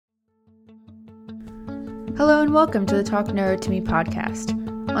Hello and welcome to the Talk Neuro to Me podcast.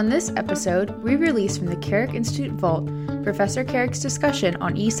 On this episode, we release from the Carrick Institute Vault Professor Carrick's discussion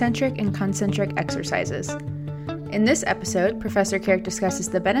on eccentric and concentric exercises. In this episode, Professor Carrick discusses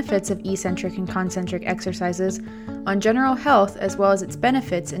the benefits of eccentric and concentric exercises on general health as well as its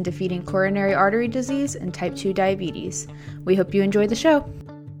benefits in defeating coronary artery disease and type 2 diabetes. We hope you enjoy the show.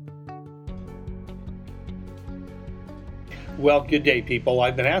 Well, good day, people.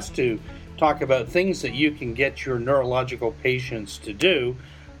 I've been asked to talk about things that you can get your neurological patients to do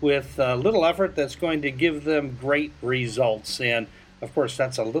with a little effort that's going to give them great results. And, of course,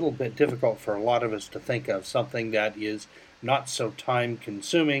 that's a little bit difficult for a lot of us to think of, something that is not so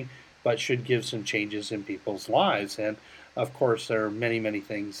time-consuming, but should give some changes in people's lives. And, of course, there are many, many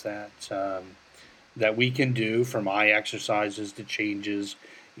things that we can do, from eye exercises to changes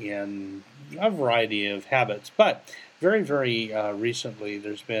in a variety of habits. But very, very recently,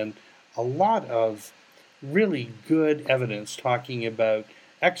 there's been a lot of really good evidence talking about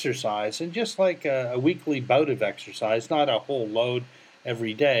exercise, and just like a weekly bout of exercise, not a whole load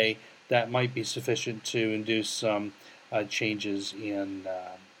every day, that might be sufficient to induce some changes in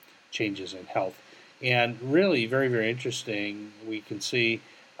health. And really very, very interesting, we can see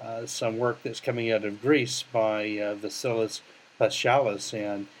some work that's coming out of Greece by Vasilis Paschalis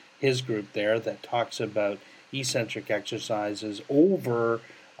and his group there that talks about eccentric exercises over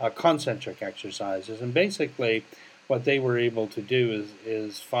concentric exercises. And basically what they were able to do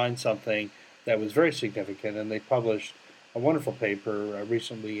is find something that was very significant, and they published a wonderful paper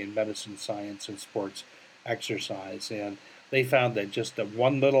recently in Medicine, Science, and Sports Exercise. And they found that just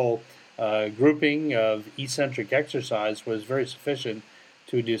one little grouping of eccentric exercise was very sufficient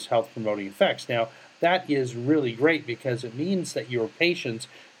to induce health-promoting effects. Now, that is really great because it means that your patients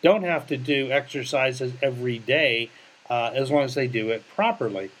don't have to do exercises every day as long as they do it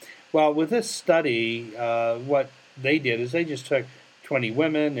properly. Well, with this study, what they did is they just took 20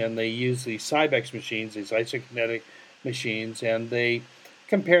 women and they used these Cybex machines, these isokinetic machines, and they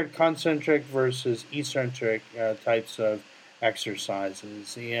compared concentric versus eccentric types of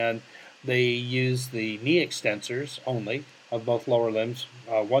exercises. And they used the knee extensors only of both lower limbs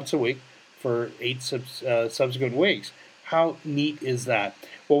once a week for 8 subsequent weeks. How neat is that?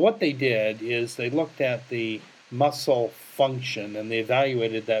 Well, what they did is they looked at the muscle function, and they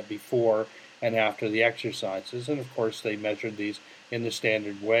evaluated that before and after the exercises. And of course, they measured these in the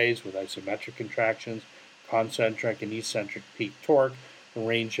standard ways with isometric contractions, concentric and eccentric peak torque, the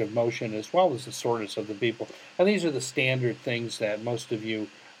range of motion, as well as the soreness of the people. And these are the standard things that most of you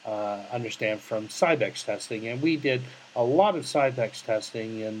understand from Cybex testing. And we did a lot of Cybex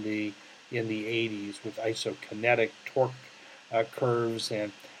testing in the 80s with isokinetic torque curves,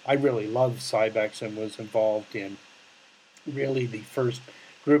 and I really loved Cybex and was involved in really the first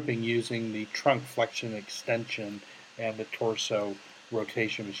grouping using the trunk flexion extension and the torso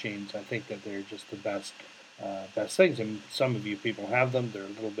rotation machines. I think that they're just the best things, and some of you people have them. They're a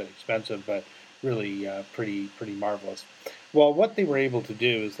little bit expensive, but really pretty marvelous. Well, what they were able to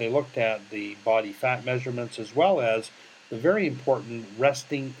do is they looked at the body fat measurements as well as the very important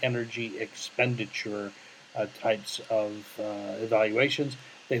resting energy expenditure types of evaluations.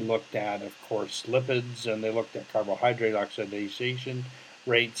 They looked at, of course, lipids, and they looked at carbohydrate oxidation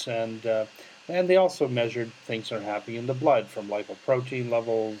rates, and they also measured things that are happening in the blood, from lipoprotein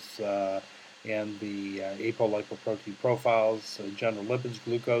levels and the apolipoprotein profiles, general lipids,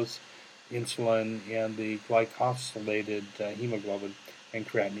 glucose, insulin, and the glycosylated hemoglobin and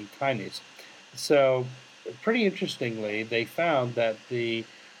creatinine kinase. So, pretty interestingly, they found that the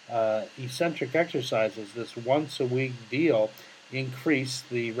eccentric exercises, this once-a-week deal, increase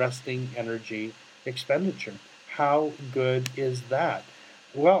the resting energy expenditure. How good is that?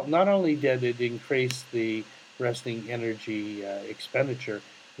 Well, not only did it increase the resting energy expenditure,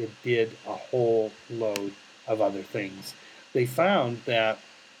 it did a whole load of other things. They found that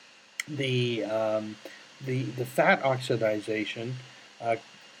the fat oxidation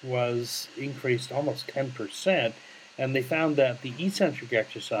was increased almost 10%, and they found that the eccentric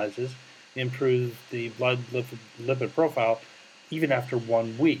exercises improved the blood lipid profile even after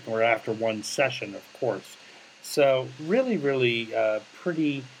 1 week, or after one session, of course. So really, really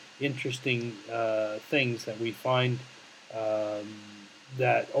pretty interesting things that we find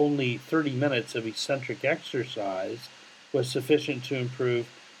that only 30 minutes of eccentric exercise was sufficient to improve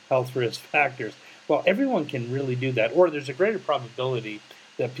health risk factors. Well, everyone can really do that, or there's a greater probability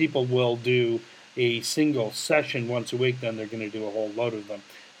that people will do a single session once a week than they're going to do a whole load of them.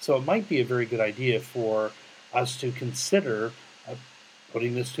 So it might be a very good idea for us to consider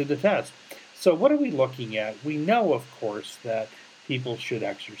putting this to the test. So what are we looking at? We know, of course, that people should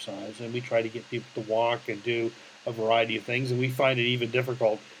exercise. And we try to get people to walk and do a variety of things, and we find it even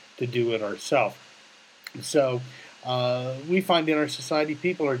difficult to do it ourselves. So we find in our society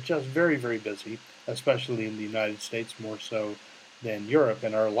people are just very, very busy, especially in the United States, more so than Europe.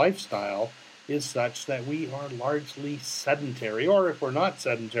 And our lifestyle is such that we are largely sedentary, or if we're not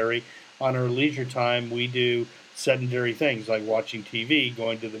sedentary, on our leisure time, we do sedentary things like watching TV,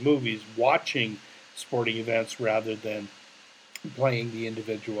 going to the movies, watching sporting events rather than playing the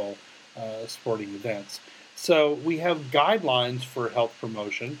individual sporting events. So we have guidelines for health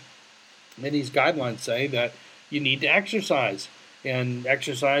promotion, and these guidelines say that you need to exercise, and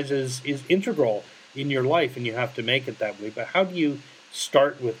exercise is integral in your life, and you have to make it that way. But how do you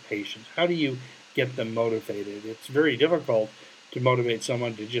start with patients? How do you get them motivated? It's very difficult to motivate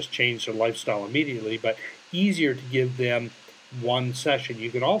someone to just change their lifestyle immediately, but easier to give them one session. You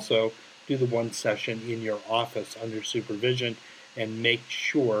can also do the one session in your office under supervision and make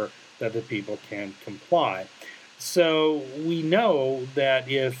sure that the people can comply. So we know that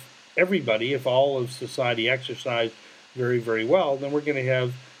if all of society exercised very, very well, then we're going to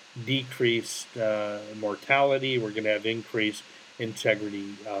have decreased mortality, we're going to have increased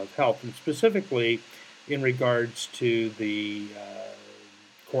integrity of health, and specifically in regards to the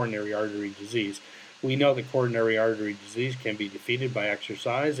coronary artery disease. We know that coronary artery disease can be defeated by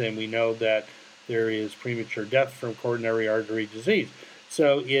exercise, and we know that there is premature death from coronary artery disease.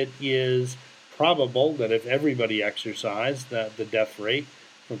 So it is probable that if everybody exercised, that the death rate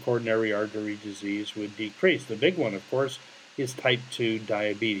from coronary artery disease would decrease. The big one, of course, is type 2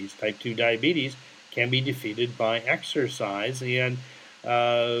 diabetes. Type 2 diabetes can be defeated by exercise, and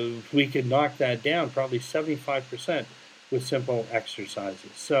we could knock that down probably 75% with simple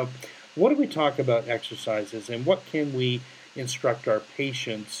exercises. So what do we talk about exercises, and what can we instruct our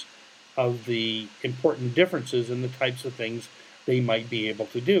patients of the important differences in the types of things they might be able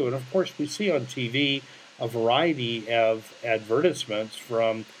to do? And of course, we see on TV a variety of advertisements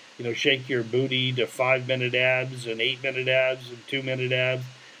from, shake your booty to 5-minute abs and 8-minute abs and 2-minute abs.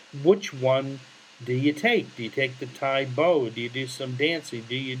 Which one do you take? Do you take the Tae Bo? Do you do some dancing?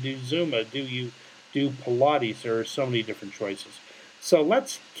 Do you do Zumba? Do you do Pilates? There are so many different choices. So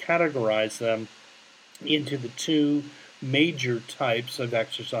let's categorize them into the two major types of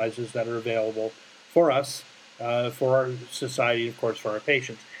exercises that are available for us, for our society, of course, for our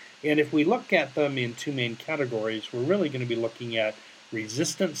patients. And if we look at them in two main categories, we're really going to be looking at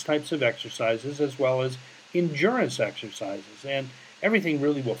resistance types of exercises as well as endurance exercises. And everything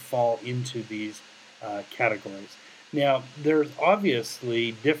really will fall into these categories. Now, there's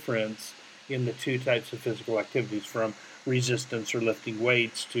obviously difference in the two types of physical activities, from resistance or lifting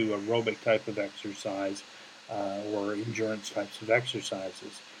weights to aerobic type of exercise or endurance types of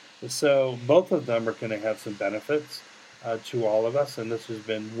exercises. So both of them are going to have some benefits to all of us, and this has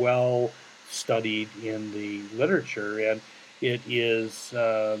been well studied in the literature, and it is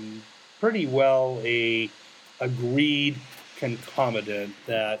pretty well a agreed concomitant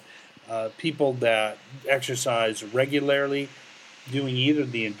that people that exercise regularly, doing either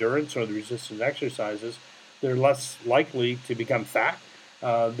the endurance or the resistance exercises, they're less likely to become fat.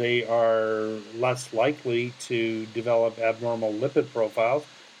 They are less likely to develop abnormal lipid profiles,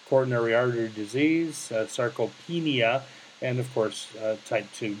 coronary artery disease, sarcopenia, and of course type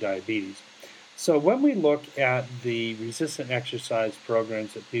 2 diabetes. So when we look at the resistant exercise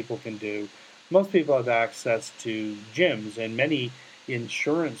programs that people can do, most people have access to gyms, and many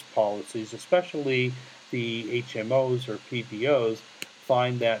insurance policies, especially the HMOs or PPOs,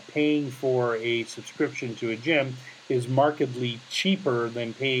 find that paying for a subscription to a gym is markedly cheaper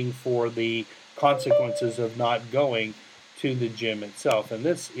than paying for the consequences of not going to the gym itself. And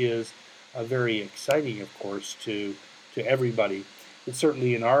this is very exciting, of course, to everybody. But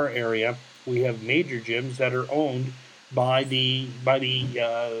certainly in our area, we have major gyms that are owned by the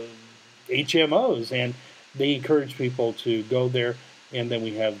HMOs, and they encourage people to go there. And then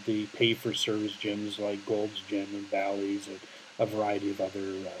we have the pay-for-service gyms like Gold's Gym and Bally's and a variety of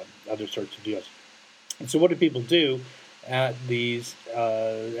other sorts of deals. And so what do people do at these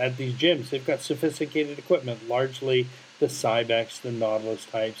gyms? They've got sophisticated equipment, largely the Cybex, the Nautilus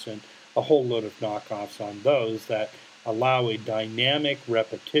types, and a whole load of knockoffs on those that allow a dynamic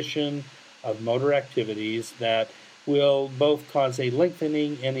repetition of motor activities that will both cause a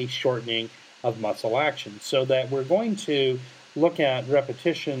lengthening and a shortening of muscle action, so that we're going to look at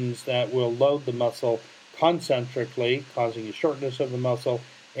repetitions that will load the muscle concentrically, causing a shortness of the muscle,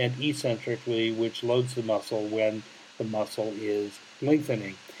 and eccentrically, which loads the muscle when the muscle is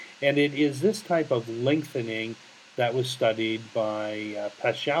lengthening. And it is this type of lengthening that was studied by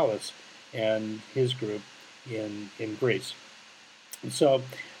Paschalis and his group in Greece. So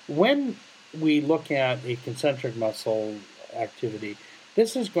when we look at a concentric muscle activity,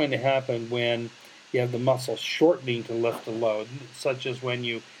 this is going to happen when you have the muscle shortening to lift a load, such as when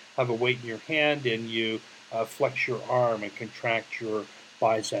you have a weight in your hand and you flex your arm and contract your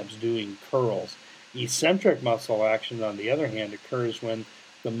biceps doing curls. Eccentric muscle action, on the other hand, occurs when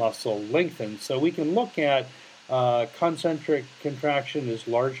the muscle lengthens. So we can look at concentric contraction is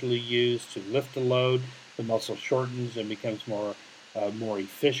largely used to lift a load. The muscle shortens and becomes more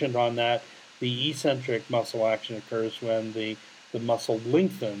efficient on that. The eccentric muscle action occurs when the muscle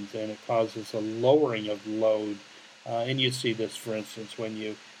lengthens and it causes a lowering of load. And you see this, for instance, when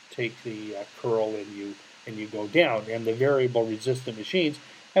you take the curl and you go down. And the variable resistant machines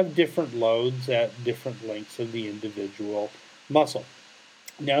have different loads at different lengths of the individual muscle.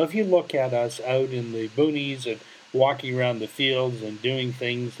 Now, if you look at us out in the boonies and walking around the fields and doing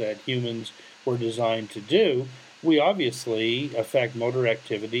things that humans were designed to do, we obviously affect motor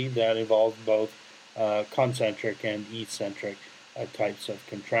activity that involves both concentric and eccentric types of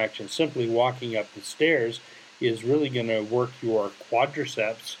contraction. Simply walking up the stairs is really going to work your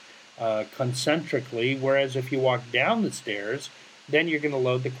quadriceps concentrically, whereas if you walk down the stairs, then you're going to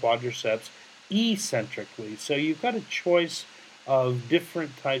load the quadriceps eccentrically. So you've got a choice of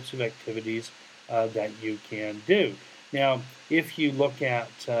different types of activities that you can do. Now, if you look at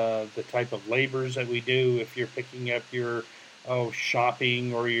the type of labors that we do, if you're picking up your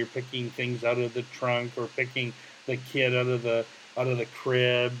shopping, or you're picking things out of the trunk, or picking the kid out of the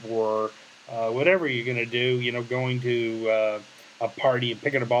crib, or whatever you're going to do, going to a party and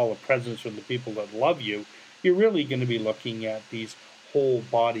picking up all the presents from the people that love you, you're really going to be looking at these whole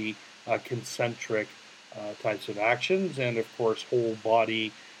body concentric types of actions, and of course whole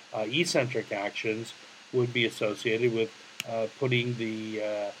body eccentric actions would be associated with putting the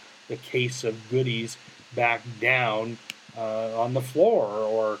case of goodies back down on the floor,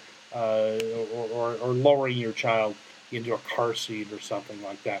 or lowering your child into a car seat or something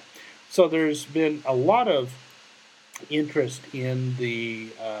like that. So there's been a lot of interest in the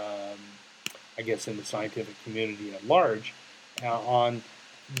in the scientific community at large on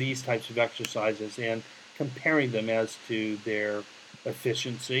these types of exercises and comparing them as to their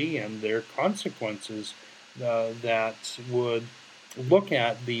efficiency and their consequences that would look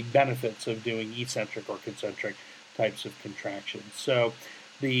at the benefits of doing eccentric or concentric types of contractions. So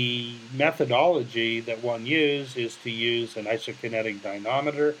the methodology that one uses is to use an isokinetic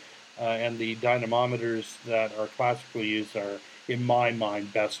dynamometer, and the dynamometers that are classically used are, in my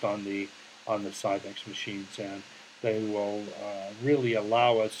mind, best on the Cybex machines, and they will really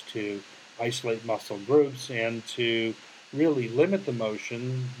allow us to isolate muscle groups and to really limit the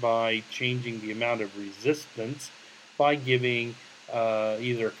motion by changing the amount of resistance by giving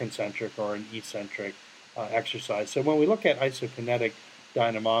either a concentric or an eccentric exercise. So when we look at isokinetic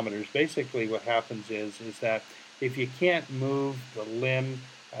dynamometers, basically what happens is that if you can't move the limb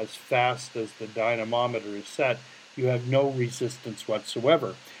as fast as the dynamometer is set, you have no resistance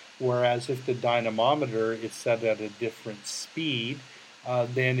whatsoever. Whereas if the dynamometer is set at a different speed,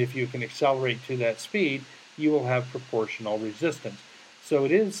 then if you can accelerate to that speed, you will have proportional resistance. So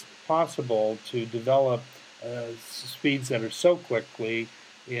it is possible to develop speeds that are so quickly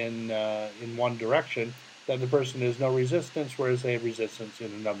in one direction that the person has no resistance, whereas they have resistance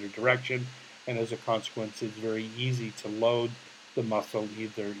in another direction. And as a consequence, it's very easy to load the muscle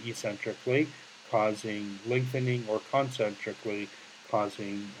either eccentrically, causing lengthening, or concentrically,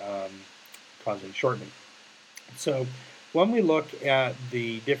 causing shortening. So when we look at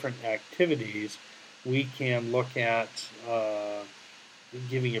the different activities, we can look at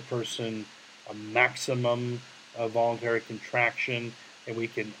giving a person a maximum of voluntary contraction, and we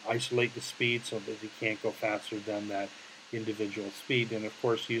can isolate the speed so that they can't go faster than that individual speed. And of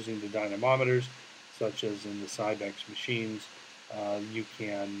course, using the dynamometers, such as in the Cybex machines, you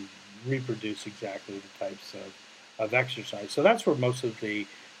can reproduce exactly the types of exercise. So that's where most of the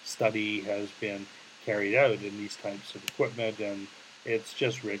study has been carried out, in these types of equipment, and it's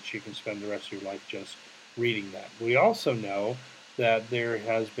just rich. You can spend the rest of your life just reading that. We also know that there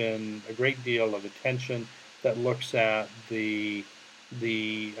has been a great deal of attention that looks at the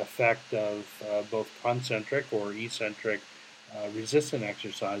effect of both concentric or eccentric resistant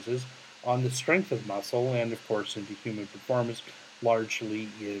exercises on the strength of muscle, and of course into human performance, largely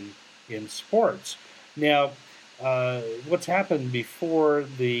in sports. Now, what's happened before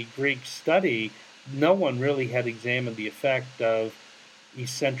the Greek study, no one really had examined the effect of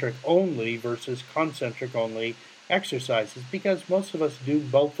eccentric only versus concentric only exercises, because most of us do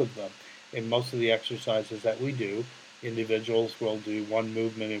both of them. In most of the exercises that we do, individuals will do one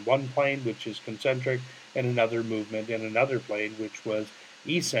movement in one plane, which is concentric, and another movement in another plane, which was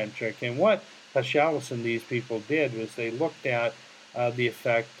eccentric. And what Paschalis and these people did was they looked at the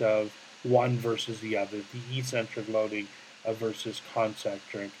effect of one versus the other, the eccentric loading versus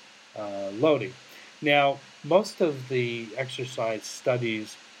concentric loading. Now, most of the exercise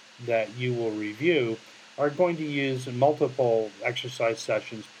studies that you will review are going to use multiple exercise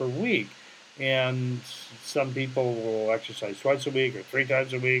sessions per week. And some people will exercise twice a week or 3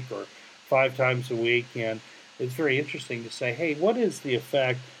 times a week or 5 times a week. And it's very interesting to say, hey, what is the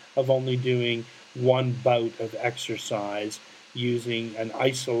effect of only doing one bout of exercise using an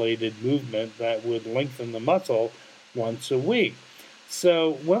isolated movement that would lengthen the muscle once a week?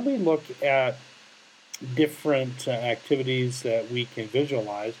 So when we look at different activities that we can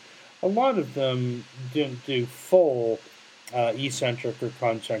visualize, a lot of them don't do full eccentric or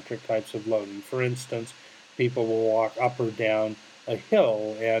concentric types of loading. For instance, people will walk up or down a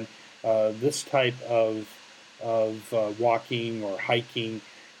hill, and this type of walking or hiking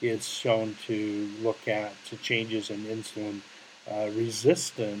is shown to look at changes in insulin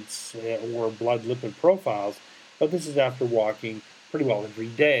resistance or blood lipid profiles. But this is after walking pretty well every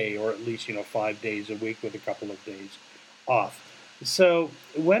day, or at least 5 days a week with a couple of days off. So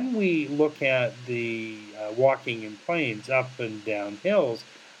when we look at the walking in planes up and down hills,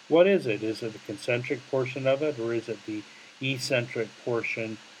 what is it? Is it the concentric portion of it, or is it the eccentric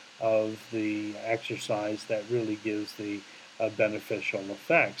portion of the exercise that really gives the beneficial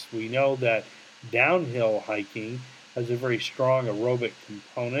effects? We know that downhill hiking has a very strong aerobic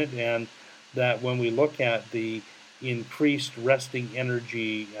component, and that when we look at the increased resting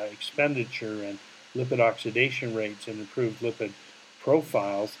energy expenditure and lipid oxidation rates and improved lipid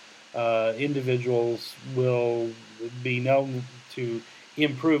profiles, individuals will be known to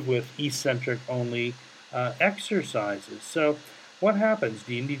improve with eccentric only exercises. So what happens?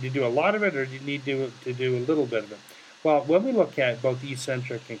 Do you need to do a lot of it, or do you need to do a little bit of it? Well, when we look at both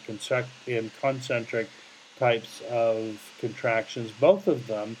eccentric and concentric types of contractions, both of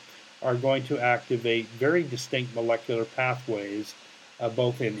them are going to activate very distinct molecular pathways,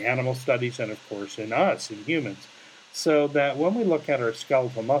 both in animal studies and, of course, in us, in humans. So that when we look at our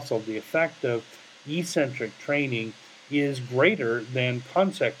skeletal muscle, the effect of eccentric training is greater than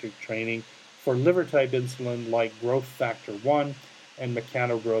concentric training for liver-type insulin like growth factor 1 and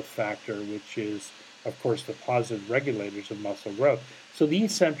mechanogrowth factor, which is, of course, the positive regulators of muscle growth. So the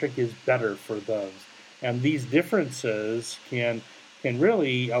eccentric is better for those. And these differences can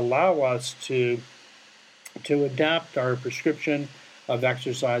really allow us to adapt our prescription of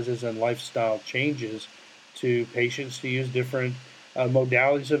exercises and lifestyle changes to patients to use different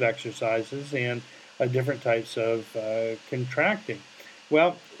modalities of exercises and different types of contracting.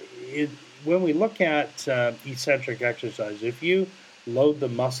 Well, when we look at eccentric exercise, if you load the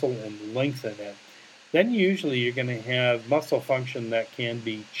muscle and lengthen it, then usually you're going to have muscle function that can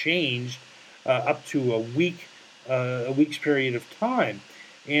be changed up to a week's period of time.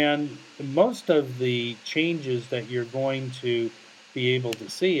 And most of the changes that you're going to be able to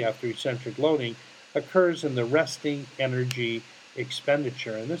see after eccentric loading occurs in the resting energy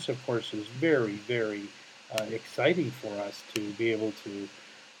expenditure. And this, of course, is very, very exciting for us to be able to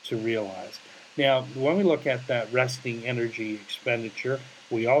realize. Now, when we look at that resting energy expenditure,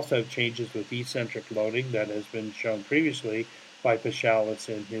 we also have changes with eccentric loading that has been shown previously by Paschalis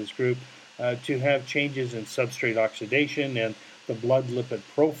and his group to have changes in substrate oxidation, and the blood lipid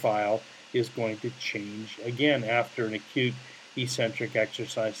profile is going to change again after an acute eccentric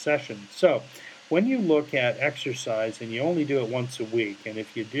exercise session. So when you look at exercise and you only do it once a week, and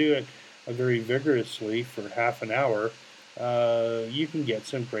if you do it very vigorously for half an hour, you can get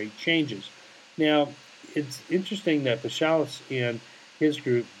some great changes. Now, it's interesting that Paschalis and his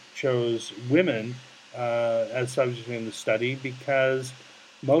group chose women as subjects in the study, because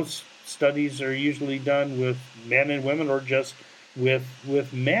most studies are usually done with men and women, or just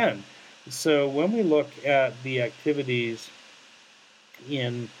with men. So when we look at the activities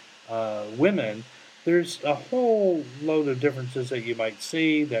in women, there's a whole load of differences that you might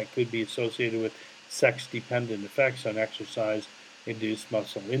see that could be associated with sex-dependent effects on exercise-induced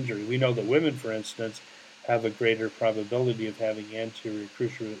muscle injury. We know that women, for instance, have a greater probability of having anterior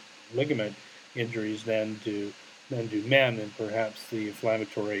cruciate ligament injuries than do men, and perhaps the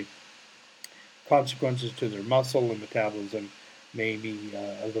inflammatory consequences to their muscle and metabolism may be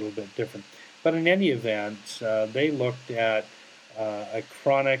a little bit different. But in any event, they looked at a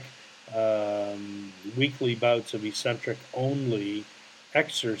chronic weekly bouts of eccentric-only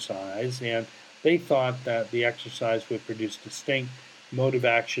exercise, and they thought that the exercise would produce distinct mode of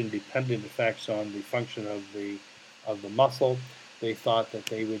action dependent effects on the function of the muscle. They thought that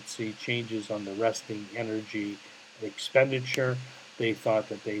they would see changes on the resting energy expenditure. They thought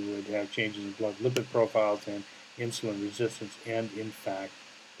that they would have changes in blood lipid profiles and insulin resistance, and in fact,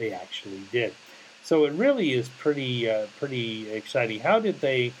 they actually did. So it really is pretty exciting. How did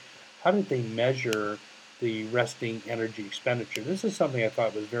they measure the resting energy expenditure? This is something I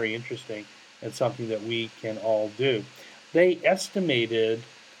thought was very interesting and something that we can all do. They estimated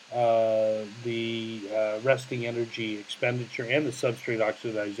the resting energy expenditure and the substrate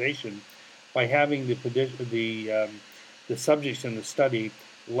oxidation by having the subjects in the study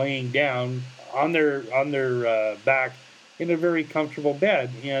laying down on their back in a very comfortable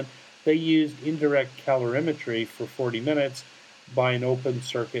bed, and they used indirect calorimetry for 40 minutes by an open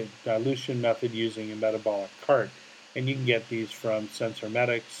circuit dilution method using a metabolic cart. And you can get these from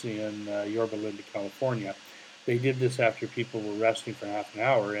Sensormedics in Yorba Linda, California. They did this after people were resting for half an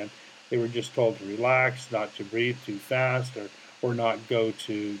hour, and they were just told to relax, not to breathe too fast, or not go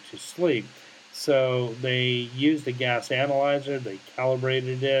to sleep. So they used a gas analyzer, they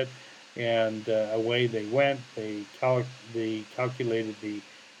calibrated it, and away they went. They calculated the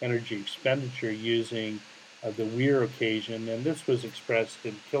energy expenditure using the Weir occasion, and this was expressed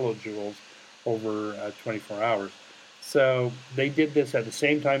in kilojoules over 24 hours. So they did this at the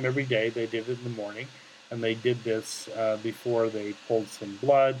same time every day. They did it in the morning, and they did this before they pulled some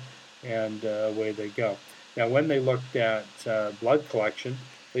blood, and away they go. Now, when they looked at blood collection,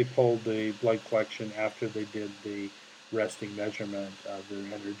 they pulled the blood collection after they did the resting measurement of their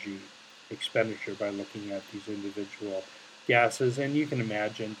energy expenditure by looking at these individual gases, and you can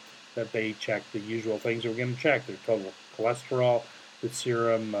imagine that they checked the usual things we're going to check: their total cholesterol, the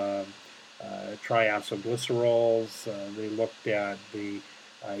serum triacylglycerols. They looked at the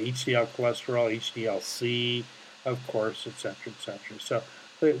HDL cholesterol, HDL-C, of course, etc., etc. So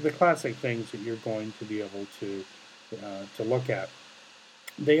the classic things that you're going to be able to look at.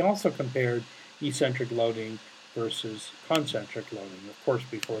 They also compared eccentric loading versus concentric loading, of course,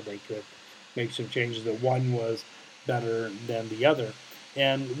 before they could make some changes that one was better than the other.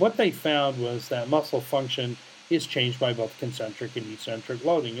 And what they found was that muscle function is changed by both concentric and eccentric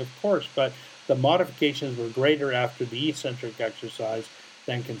loading, of course, but the modifications were greater after the eccentric exercise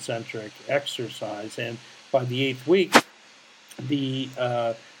than concentric exercise. And by the 8th week, the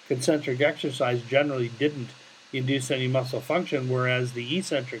concentric exercise generally didn't induce any muscle function, whereas the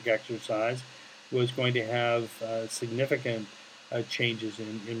eccentric exercise was going to have significant changes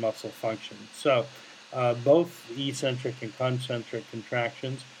in muscle function. So both eccentric and concentric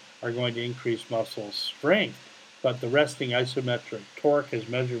contractions are going to increase muscle strength, but the resting isometric torque, as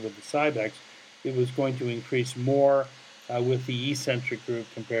measured with the Cybex, it was going to increase more with the eccentric group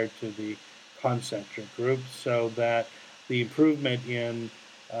compared to the concentric group, so that the improvement in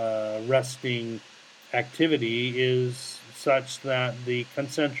resting activity is such that the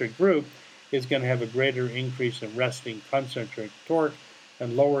concentric group is going to have a greater increase in resting concentric torque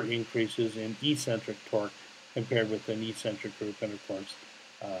and lower increases in eccentric torque compared with an eccentric group, and of course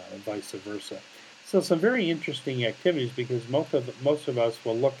vice versa. So some very interesting activities, because most of us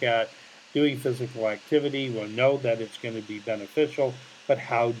will look at doing physical activity, we'll know that it's going to be beneficial, but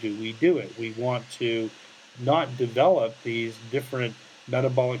how do we do it? We want to not develop these different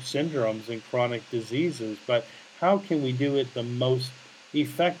metabolic syndromes and chronic diseases, but how can we do it the most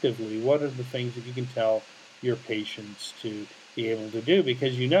effectively? What are the things that you can tell your patients to be able to do?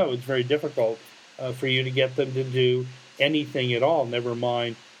 Because you know it's very difficult for you to get them to do anything at all, never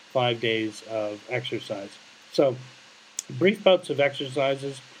mind 5 days of exercise. So brief bouts of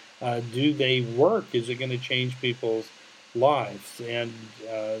exercises, do they work? Is it going to change people's lives? And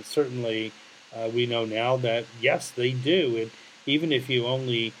certainly we know now that yes, they do. And even if you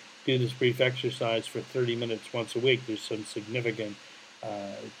only do this brief exercise for 30 minutes once a week, there's some significant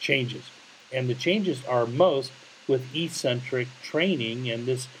changes. And the changes are most with eccentric training, and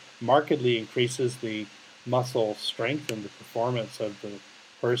this markedly increases the muscle strength and the performance of the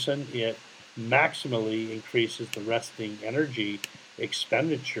person. It maximally increases the resting energy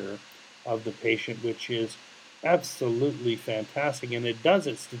expenditure of the patient, which is absolutely fantastic, and it does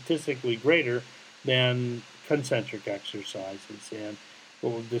it statistically greater than concentric exercises. And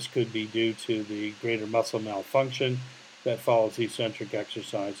this could be due to the greater muscle malfunction that follows eccentric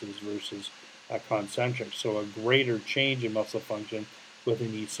exercises versus concentric. So a greater change in muscle function with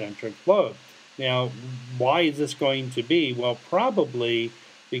an eccentric load. Now, why is this going to be? Well, probably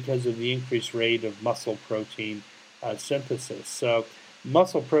because of the increased rate of muscle protein synthesis. So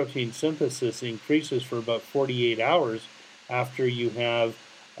muscle protein synthesis increases for about 48 hours after you have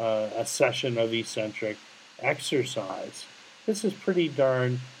a session of eccentric exercise. This is pretty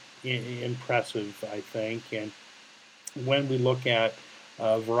darn impressive, I think, and when we look at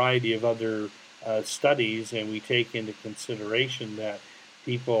a variety of other studies and we take into consideration that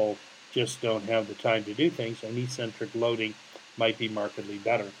people just don't have the time to do things, and eccentric loading might be markedly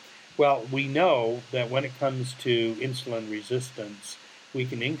better. Well, we know that when it comes to insulin resistance, we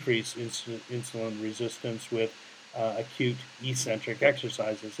can increase insulin resistance with acute eccentric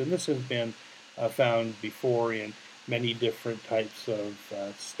exercises. And this has been found before in many different types of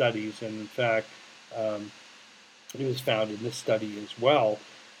studies. And in fact, it was found in this study as well,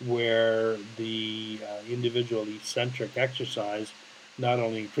 where the individual eccentric exercise not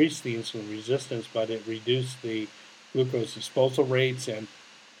only increased the insulin resistance, but it reduced the glucose disposal rates and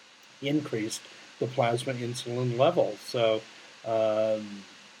increased the plasma insulin levels. So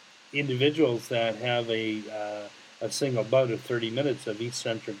individuals that have a single bout of 30 minutes of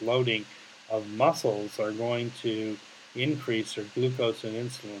eccentric loading of muscles are going to increase their glucose and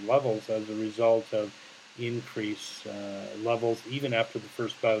insulin levels as a result of increased levels even after the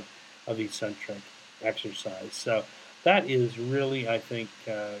first bout of eccentric exercise. So that is really, I think,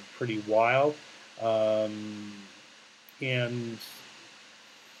 pretty wild. And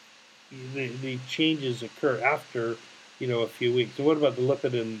the changes occur after, a few weeks. So what about the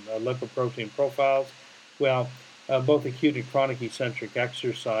lipid and lipoprotein profiles? Well, both acute and chronic eccentric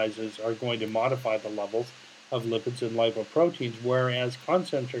exercises are going to modify the levels of lipids and lipoproteins, whereas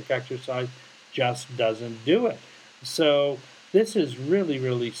concentric exercise just doesn't do it. So this is really,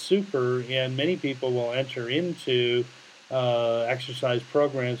 really super, and many people will enter into exercise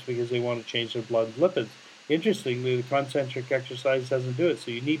programs because they want to change their blood lipids. Interestingly, the concentric exercise doesn't do it,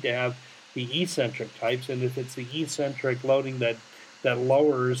 so you need to have the eccentric types, and if it's the eccentric loading that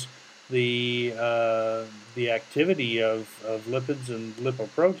lowers the activity of lipids and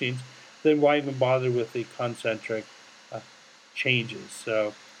lipoproteins, then why even bother with the concentric changes?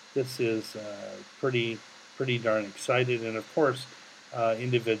 So this is pretty darn exciting, and of course,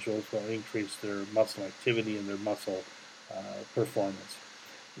 individuals will increase their muscle activity and their muscle performance.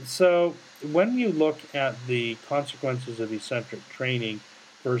 So when you look at the consequences of eccentric training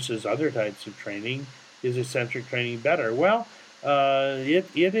versus other types of training, is eccentric training better? Well, it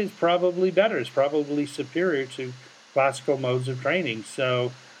is probably better. It's probably superior to classical modes of training.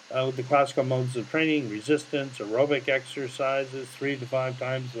 So with the classical modes of training, resistance, aerobic exercises 3 to 5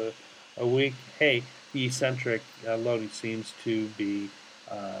 times a week, hey, the eccentric loading seems to be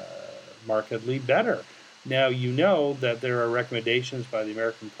markedly better. Now, you know that there are recommendations by the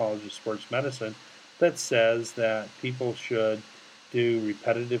American College of Sports Medicine that says that people should do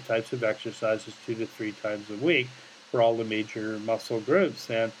repetitive types of exercises 2 to 3 times a week for all the major muscle groups.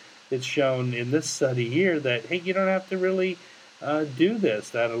 And it's shown in this study here that, hey, you don't have to really do this,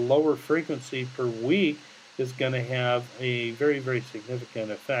 that a lower frequency per week is going to have a very, very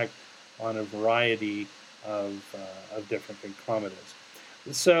significant effect on a variety of different concomitants.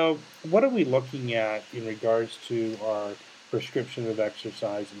 So what are we looking at in regards to our prescription of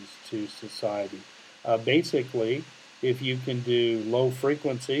exercises to society? Basically, if you can do low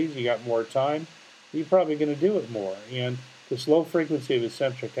frequencies, you got more time, you're probably going to do it more. And this low frequency of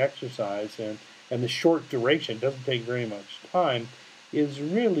eccentric exercise and the short duration, doesn't take very much time, is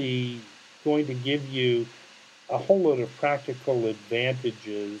really going to give you a whole load of practical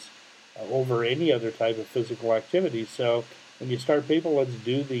advantages over any other type of physical activity. So when you start people, let's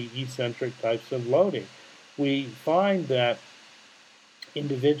do the eccentric types of loading. We find that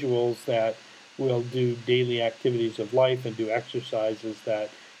individuals that will do daily activities of life and do exercises that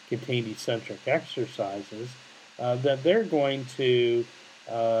contain eccentric exercises, that they're going to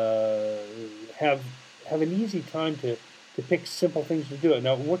have an easy time to pick simple things to do it.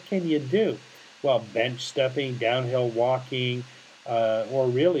 Now, what can you do? Well, bench stepping, downhill walking, or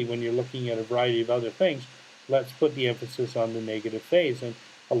really when you're looking at a variety of other things, let's put the emphasis on the negative phase. And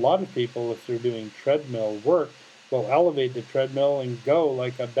a lot of people, if they're doing treadmill work, will elevate the treadmill and go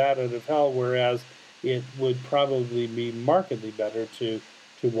like a bat out of hell, whereas it would probably be markedly better to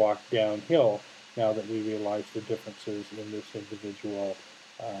walk downhill now that we realize the differences in this individual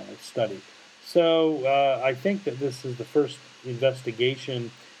study. So I think that this is the first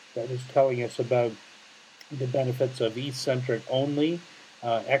investigation that is telling us about the benefits of eccentric only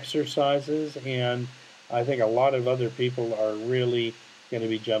exercises, and I think a lot of other people are really going to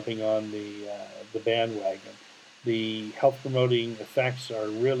be jumping on the bandwagon. The health promoting effects are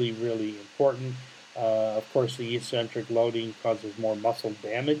really, really important. Of course, the eccentric loading causes more muscle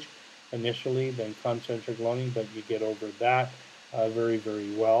damage initially than concentric loading, but you get over that very,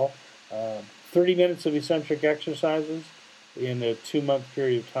 very well. 30 minutes of eccentric exercises in a 2-month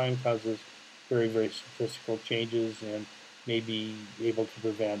period of time causes very, very statistical changes and may be able to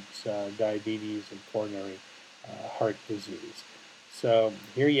prevent diabetes and coronary heart disease. So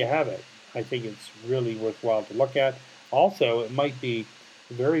here you have it. I think it's really worthwhile to look at. Also, it might be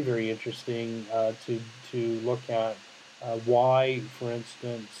very, very interesting to look at why, for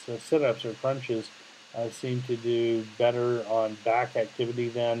instance, sit-ups or crunches seem to do better on back activity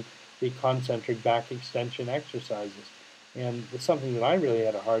than the concentric back extension exercises. And it's something that I really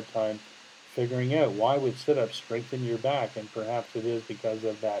had a hard time figuring out. Why would sit-ups strengthen your back? And perhaps it is because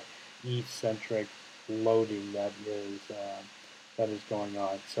of that eccentric loading that is going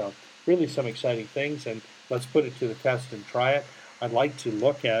on. So really some exciting things, and let's put it to the test and try it. I'd like to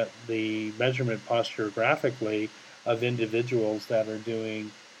look at the measurement posturographically of individuals that are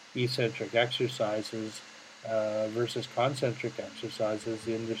doing eccentric exercises versus concentric exercises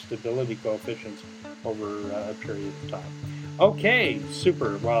in their stability coefficients over a period of time. Okay,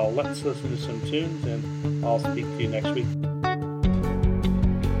 super. Well, let's listen to some tunes, and I'll speak to you next week.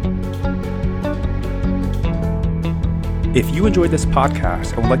 If you enjoyed this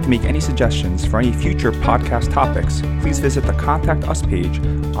podcast and would like to make any suggestions for any future podcast topics, please visit the Contact Us page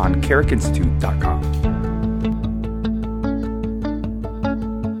on carrickinstitute.com.